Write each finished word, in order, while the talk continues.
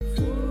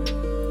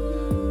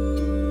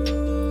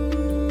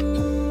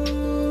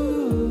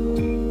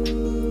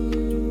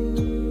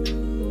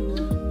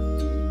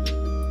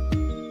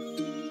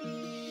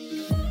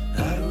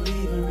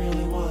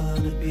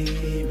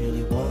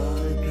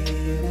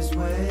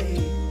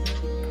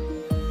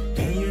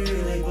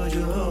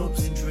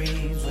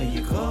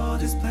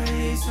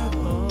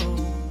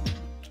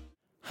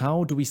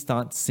How do we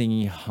start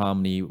singing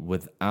harmony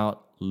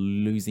without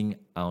losing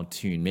our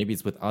tune? Maybe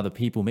it's with other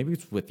people, maybe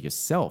it's with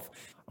yourself.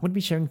 I'm going to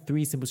be sharing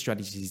 3 simple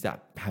strategies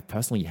that have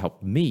personally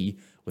helped me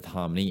with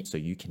harmony so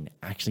you can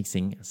actually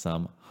sing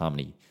some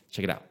harmony.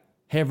 Check it out.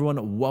 Hey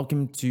everyone,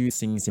 welcome to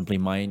Singing Simply.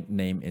 My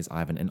name is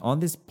Ivan, and on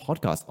this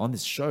podcast, on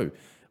this show,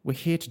 we're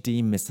here to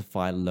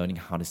demystify learning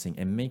how to sing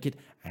and make it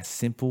as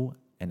simple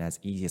and as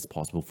easy as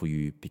possible for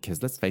you,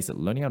 because let's face it,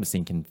 learning how to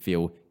sing can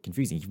feel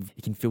confusing.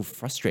 It can feel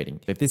frustrating.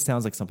 If this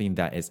sounds like something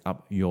that is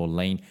up your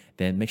lane,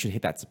 then make sure to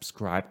hit that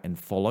subscribe and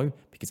follow,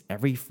 because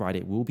every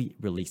Friday we'll be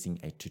releasing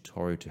a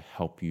tutorial to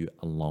help you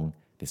along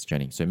this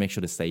journey. So make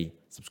sure to stay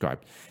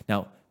subscribed.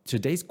 Now,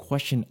 today's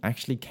question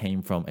actually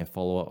came from a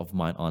follower of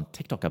mine on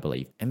TikTok, I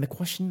believe. And the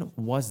question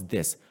was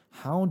this: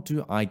 how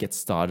do I get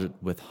started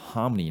with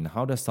harmony, and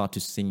how do I start to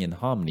sing in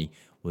harmony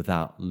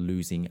without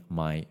losing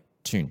my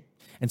tune?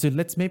 And so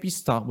let's maybe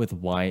start with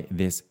why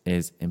this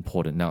is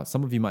important. Now,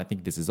 some of you might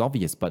think this is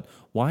obvious, but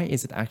why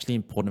is it actually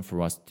important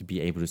for us to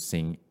be able to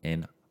sing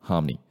in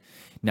harmony?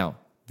 Now,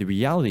 the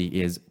reality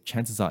is,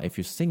 chances are if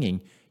you're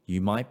singing,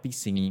 you might be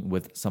singing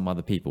with some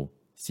other people,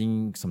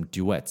 singing some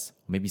duets,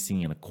 maybe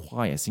singing in a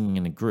choir, singing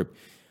in a group.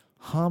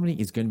 Harmony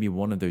is going to be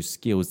one of those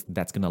skills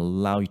that's going to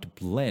allow you to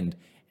blend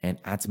and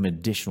add some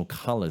additional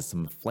colors,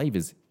 some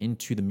flavors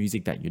into the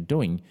music that you're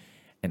doing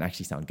and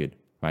actually sound good,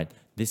 right?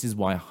 This is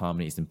why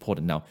harmony is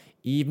important. Now,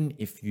 even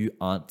if you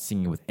aren't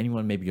singing with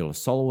anyone, maybe you're a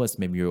soloist,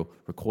 maybe you're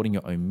recording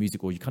your own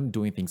music, or you're kind of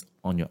doing things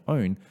on your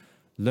own,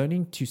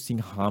 learning to sing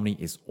harmony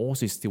is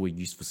also still a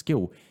useful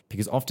skill,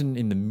 because often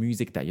in the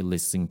music that you're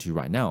listening to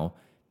right now,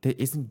 there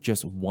isn't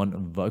just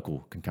one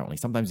vocal concurrently.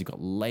 Sometimes you've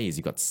got layers,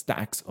 you've got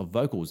stacks of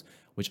vocals,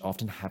 which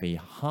often have a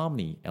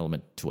harmony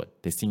element to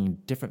it. They're singing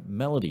different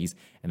melodies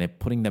and they're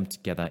putting them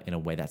together in a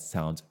way that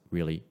sounds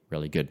really,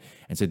 really good.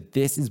 And so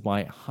this is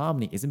why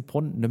harmony is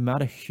important no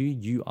matter who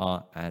you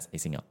are as a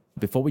singer.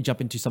 Before we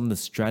jump into some of the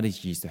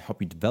strategies to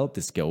help you develop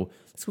this skill,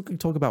 let's quickly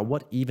talk about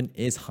what even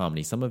is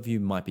harmony. Some of you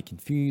might be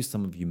confused,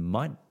 some of you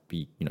might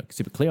be,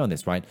 super clear on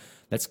this, right?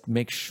 Let's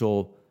make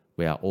sure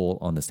we are all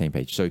on the same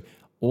page. So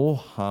all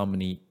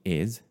harmony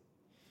is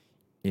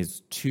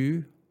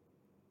 2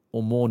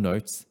 or more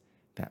notes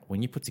that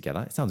when you put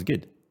together, it sounds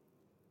good.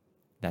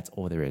 That's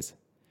all there is.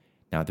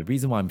 Now, the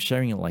reason why I'm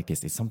sharing it like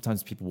this is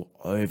sometimes people will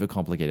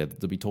overcomplicate it.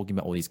 They'll be talking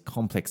about all these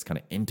complex kind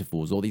of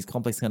intervals, all these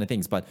complex kind of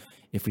things. But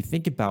if we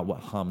think about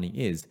what harmony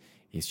is,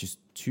 it's just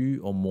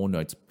 2 or more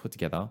notes put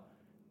together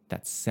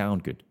that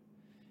sound good.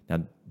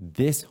 Now,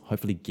 this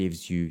hopefully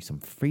gives you some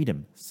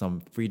freedom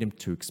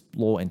to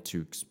explore and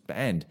to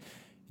expand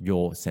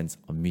your sense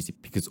of music,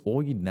 because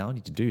all you now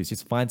need to do is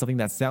just find something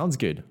that sounds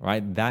good,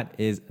 right? That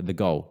is the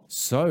goal.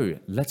 So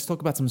let's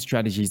talk about some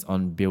strategies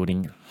on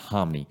building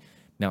harmony.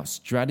 Now,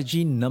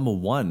 strategy number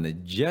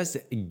 1, just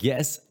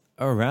guess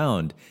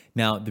around.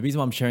 Now, the reason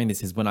why I'm sharing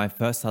this is when I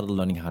first started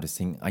learning how to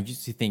sing, I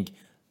used to think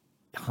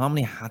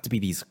harmony had to be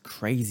these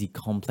crazy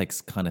complex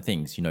kind of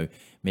things,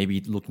 maybe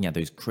looking at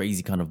those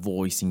crazy kind of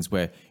voicings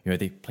where,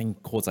 they're playing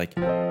chords like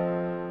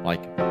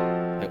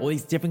all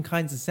these different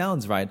kinds of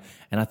sounds, right?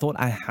 And I thought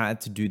I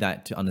had to do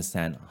that to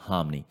understand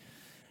harmony.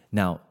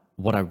 Now,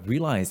 what I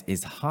realized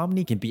is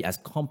harmony can be as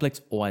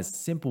complex or as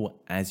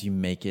simple as you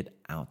make it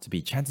out to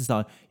be. Chances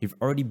are you've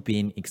already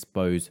been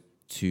exposed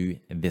to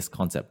this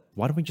concept.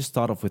 Why don't we just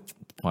start off with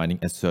finding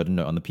a certain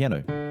note on the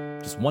piano?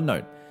 Just one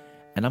note.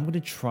 And I'm going to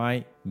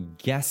try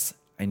guess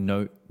a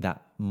note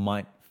that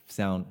might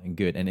sound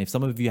good. And if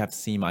some of you have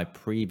seen my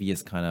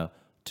previous kind of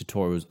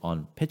tutorials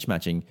on pitch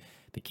matching,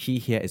 the key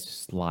here is to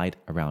slide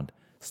around.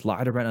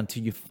 Slide around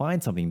until you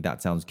find something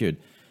that sounds good.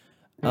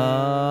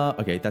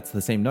 Okay, that's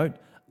the same note.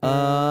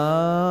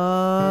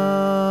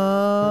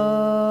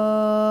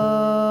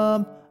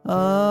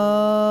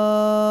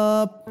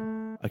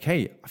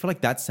 Okay, I feel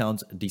like that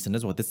sounds decent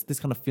as well. This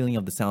kind of feeling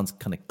of the sounds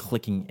kind of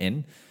clicking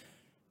in.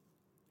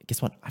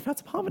 Guess what? I found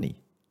some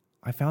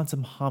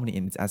harmony.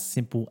 And it's as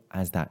simple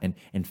as that. And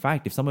in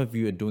fact, if some of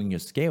you are doing your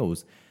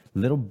scales,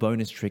 little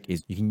bonus trick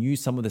is you can use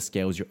some of the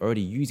scales you're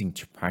already using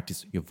to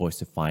practice your voice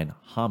to find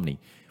harmony,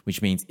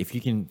 which means if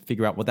you can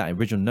figure out what that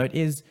original note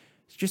is,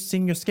 just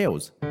sing your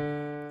scales.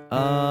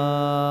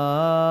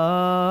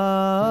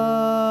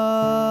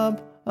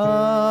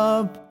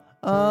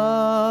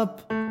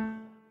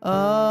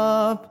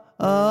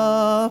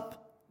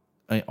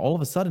 And all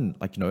of a sudden,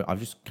 I'm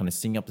just kind of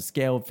singing up the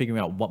scale, figuring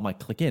out what might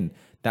click in.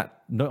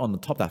 That note on the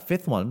top, that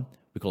 5th one,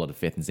 we call it a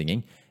 5th in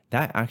singing,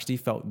 that actually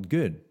felt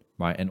good,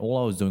 right? And all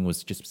I was doing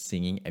was just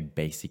singing a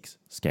basic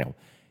scale.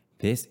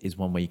 This is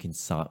one way you can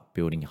start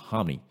building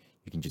harmony.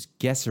 You can just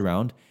guess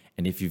around.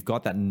 And if you've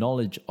got that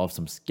knowledge of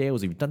some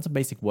scales, if you've done some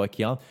basic work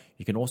here,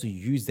 you can also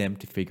use them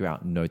to figure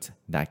out notes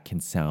that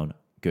can sound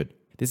good.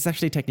 This is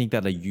actually a technique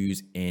that I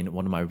use in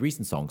one of my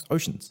recent songs,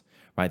 Oceans,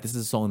 right? This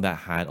is a song that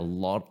had a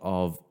lot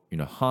of,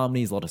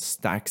 harmonies, a lot of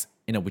stacks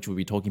in it, which we'll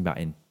be talking about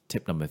in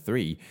tip number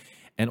 3.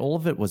 And all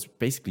of it was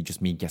basically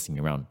just me guessing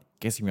around,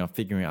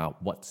 figuring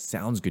out what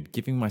sounds good,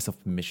 giving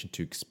myself permission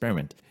to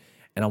experiment.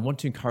 And I want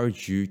to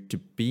encourage you to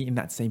be in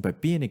that same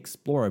boat, be an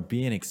explorer,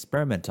 be an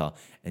experimenter,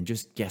 and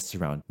just guess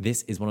around.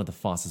 This is one of the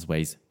fastest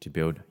ways to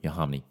build your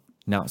harmony.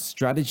 Now,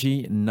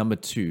 strategy number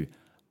 2,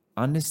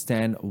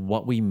 understand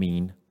what we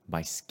mean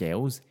by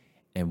scales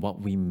and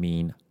what we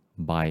mean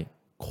by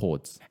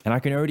chords. And I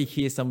can already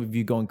hear some of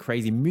you going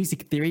crazy.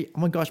 Music theory, oh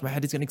my gosh, my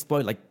head is gonna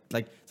explode. Like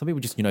some people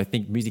just,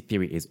 think music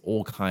theory is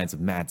all kinds of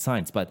mad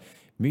science, but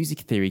music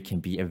theory can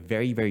be a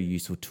very, very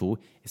useful tool,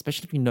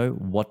 especially if you know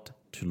what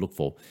to look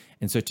for.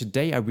 And so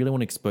today I really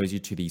want to expose you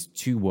to these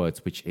 2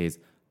 words, which is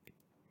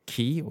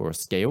key or a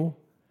scale,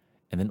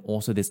 and then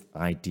also this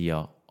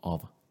idea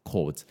of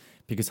chords.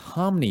 Because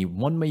harmony,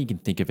 one way you can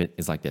think of it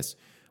is like this.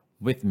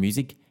 With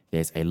music,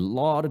 there's a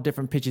lot of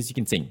different pitches you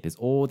can sing. There's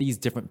all these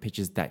different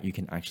pitches that you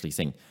can actually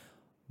sing.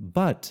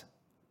 But,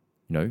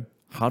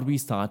 how do we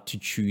start to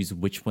choose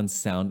which ones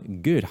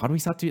sound good? How do we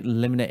start to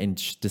eliminate and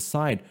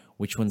decide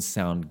which ones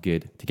sound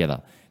good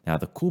together? Now,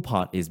 the cool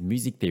part is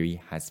music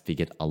theory has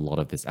figured a lot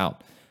of this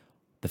out.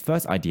 The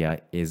first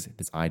idea is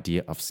this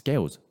idea of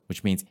scales,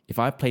 which means if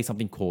I play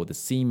something called the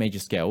C major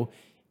scale,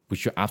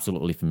 which you're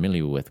absolutely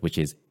familiar with, which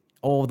is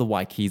all the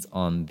white keys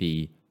on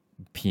the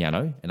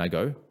piano, and I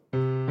go,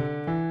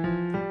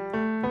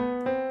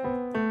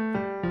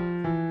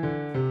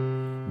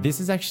 this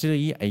is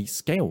actually a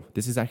scale.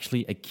 This is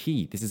actually a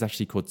key. This is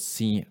actually called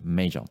C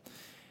major.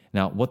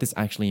 Now, what this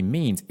actually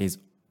means is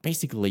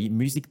basically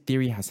music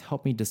theory has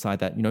helped me decide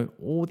that,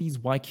 all these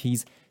white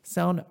keys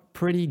sound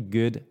pretty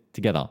good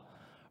together,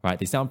 right?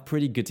 They sound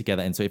pretty good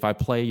together. And so if I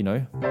play, if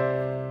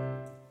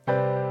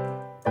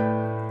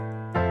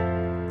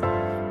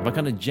I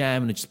kind of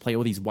jam and just play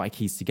all these white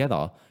keys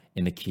together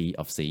in the key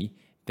of C,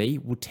 they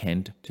will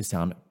tend to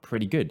sound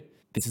pretty good.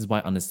 This is why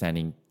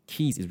understanding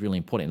keys is really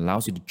important. It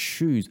allows you to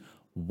choose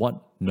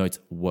what notes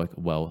work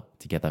well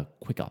together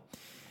quicker.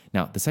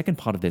 Now, the second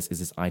part of this is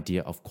this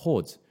idea of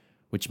chords,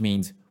 which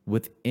means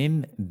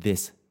within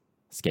this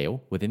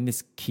scale, within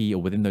this key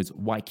or within those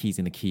white keys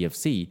in the key of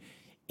C,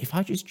 if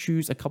I just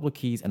choose a couple of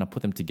keys and I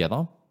put them together,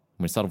 I'm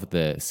going to start off with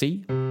the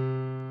C, I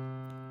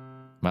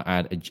might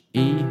add a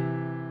E,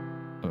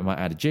 I might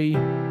add a G.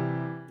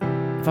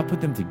 If I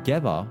put them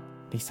together,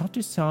 they start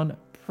to sound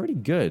pretty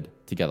good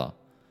together.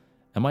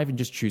 I might even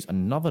just choose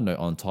another note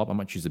on top. I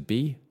might choose a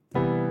B.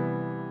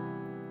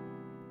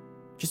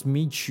 Just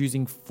me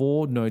choosing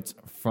 4 notes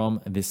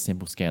from this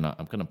simple scale.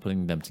 I'm kind of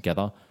putting them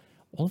together.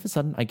 All of a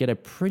sudden, I get a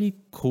pretty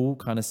cool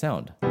kind of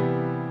sound.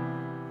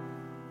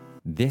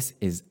 This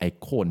is a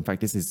chord. In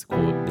fact, this is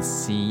called the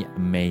C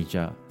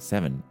major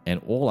 7. And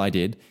all I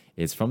did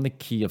is from the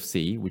key of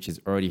C, which has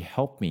already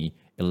helped me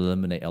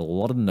eliminate a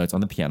lot of the notes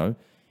on the piano,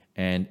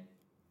 and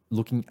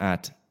looking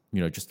at,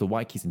 just the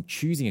white keys and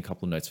choosing a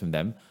couple of notes from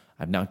them,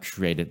 I've now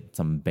created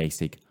some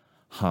basic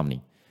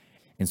harmony.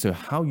 And so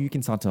how you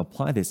can start to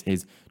apply this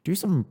is do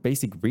some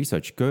basic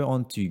research. Go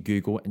on to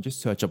Google and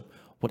just search up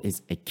what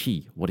is a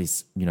key, what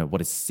is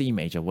C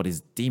major, what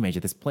is D major.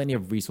 There's plenty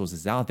of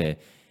resources out there.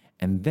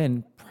 And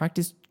then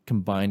practice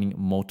combining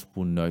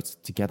multiple notes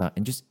together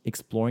and just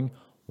exploring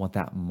what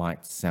that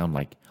might sound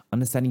like.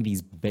 Understanding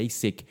these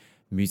basic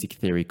music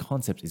theory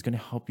concepts is going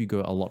to help you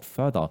go a lot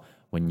further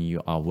when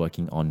you are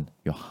working on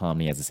your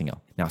harmony as a singer.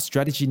 Now,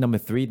 strategy number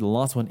 3, the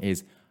last one,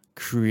 is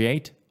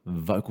create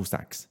vocal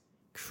stacks.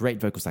 Create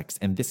vocal stacks.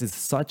 And this is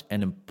such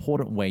an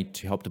important way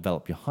to help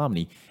develop your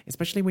harmony,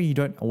 especially when you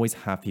don't always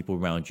have people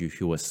around you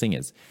who are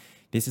singers.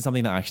 This is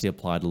something that I actually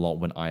applied a lot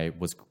when I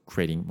was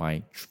creating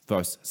my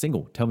first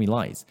single, Tell Me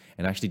Lies,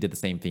 and I actually did the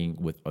same thing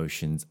with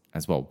Oceans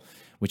as well,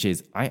 which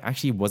is I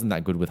actually wasn't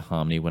that good with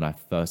harmony when I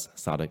first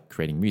started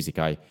creating music.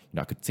 I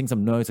could sing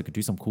some notes, I could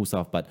do some cool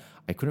stuff, but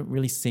I couldn't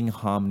really sing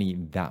harmony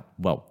that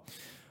well.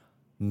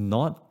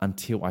 Not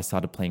until I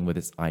started playing with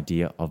this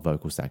idea of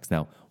vocal stacks.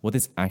 Now, what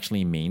this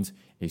actually means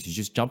is you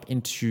just jump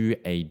into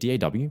a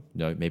DAW.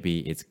 Maybe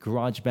it's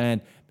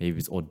GarageBand, maybe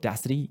it's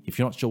Audacity. If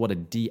you're not sure what a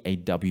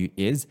DAW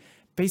is,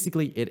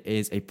 basically it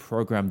is a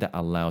program that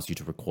allows you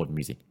to record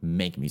music,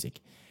 make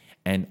music.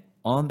 And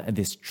on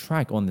this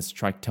track,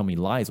 Tell Me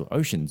Lies or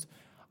Oceans,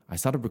 I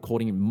started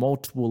recording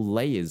multiple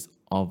layers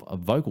of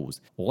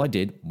vocals. All I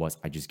did was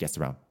I just guessed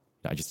around.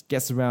 I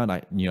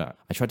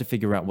tried to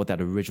figure out what that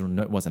original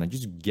note was, and I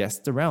just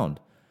guessed around,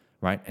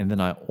 right? And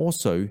then I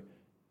also,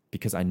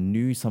 because I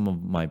knew some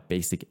of my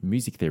basic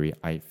music theory,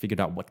 I figured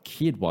out what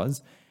key it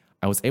was.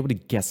 I was able to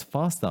guess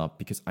faster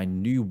because I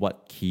knew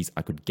what keys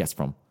I could guess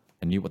from.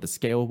 I knew what the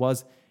scale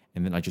was,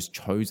 and then I just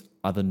chose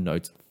other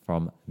notes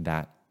from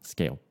that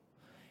scale.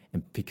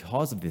 And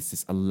because of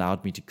this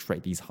allowed me to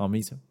create these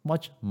harmonies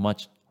much,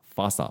 much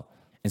faster.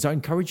 And so I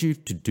encourage you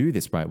to do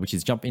this, right? Which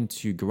is jump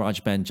into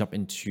GarageBand, jump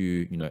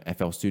into,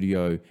 FL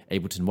Studio,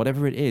 Ableton,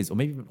 whatever it is, or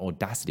maybe even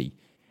Audacity.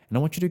 And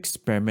I want you to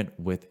experiment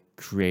with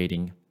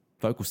creating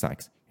vocal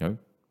stacks,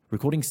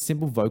 recording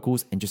simple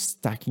vocals and just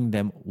stacking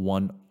them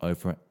one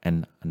over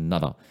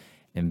another.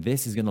 And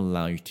this is going to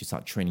allow you to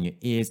start training your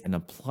ears and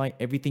apply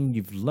everything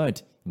you've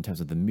learned in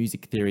terms of the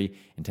music theory,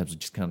 in terms of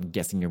just kind of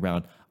guessing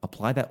around,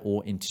 apply that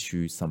all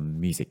into some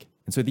music.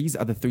 And so these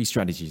are the 3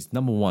 strategies.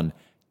 Number 1,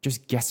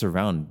 just guess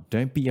around.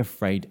 Don't be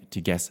afraid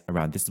to guess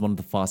around. This is one of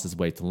the fastest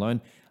ways to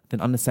learn.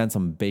 Then understand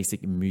some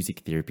basic music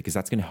theory because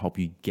that's going to help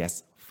you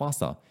guess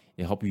faster.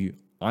 It'll help you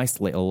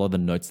isolate a lot of the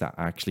notes that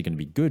are actually going to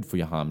be good for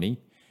your harmony.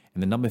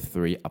 And then number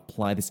 3,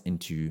 apply this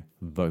into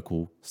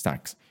vocal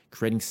stacks,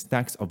 creating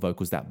stacks of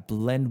vocals that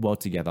blend well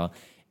together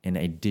in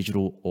a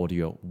digital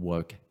audio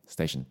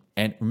workstation.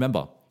 And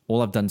remember,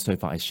 all I've done so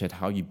far is shared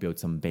how you build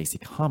some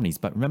basic harmonies.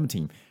 But remember,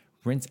 team,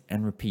 rinse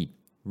and repeat.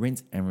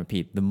 Rinse and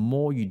repeat. The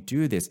more you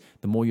do this,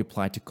 the more you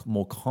apply to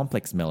more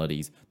complex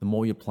melodies, the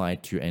more you apply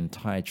to an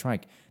entire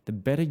track, the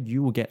better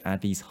you will get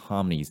at these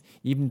harmonies.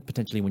 Even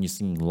potentially when you're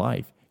singing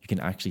live, you can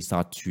actually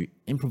start to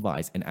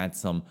improvise and add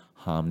some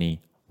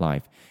harmony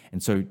live.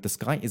 And so the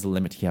sky is the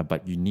limit here,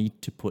 but you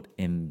need to put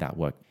in that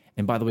work.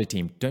 And by the way,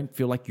 team, don't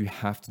feel like you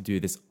have to do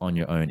this on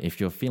your own. If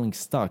you're feeling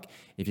stuck,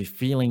 if you're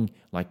feeling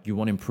like you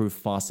want to improve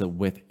faster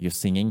with your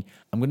singing,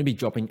 I'm going to be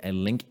dropping a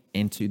link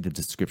into the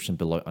description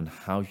below on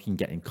how you can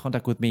get in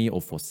contact with me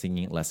or for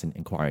singing lesson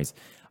inquiries.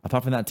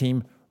 Apart from that,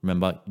 team,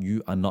 remember,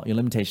 you are not your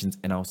limitations,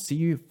 and I'll see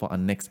you for our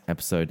next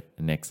episode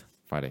next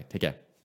Friday. Take care.